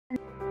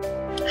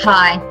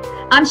Hi,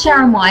 I'm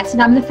Sharon White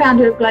and I'm the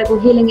founder of Global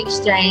Healing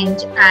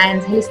Exchange and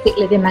Holistic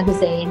Living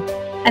Magazine.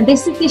 And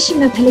this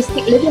edition of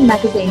Holistic Living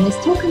Magazine is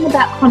talking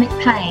about chronic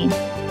pain.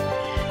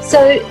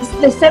 So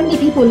there's so many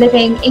people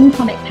living in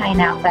chronic pain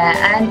out there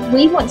and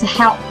we want to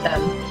help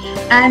them.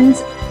 And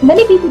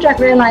many people don't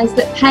realise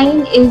that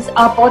pain is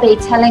our body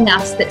telling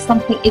us that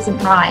something isn't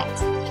right.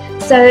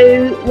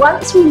 So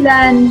once we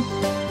learn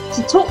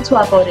to talk to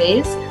our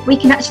bodies, we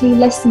can actually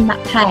lessen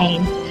that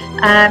pain.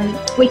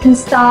 We can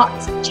start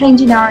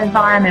changing our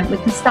environment, we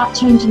can start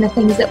changing the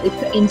things that we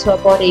put into our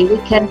body, we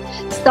can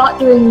start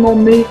doing more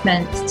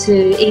movement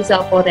to ease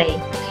our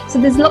body. So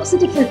there's lots of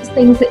different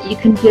things that you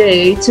can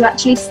do to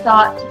actually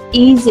start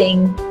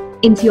easing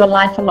into your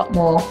life a lot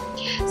more.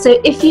 So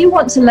if you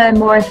want to learn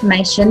more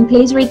information,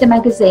 please read the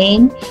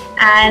magazine,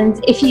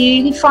 and if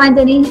you find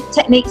any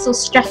techniques or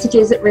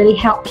strategies that really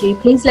help you,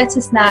 please let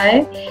us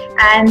know.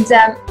 And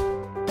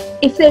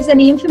if there's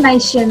any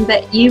information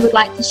that you would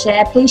like to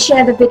share, please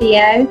share the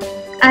video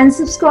and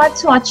subscribe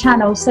to our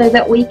channel so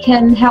that we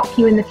can help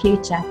you in the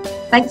future.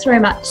 Thanks very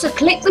much. So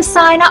click the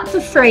sign up for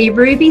free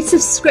Ruby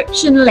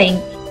subscription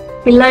link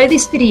below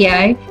this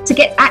video to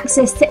get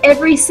access to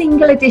every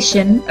single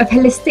edition of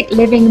Holistic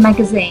Living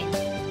Magazine.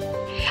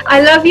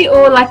 I love you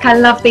all like I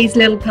love these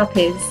little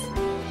puppies.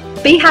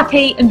 Be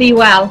happy and be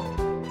well.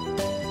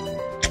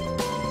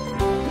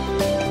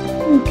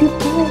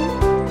 Goodbye.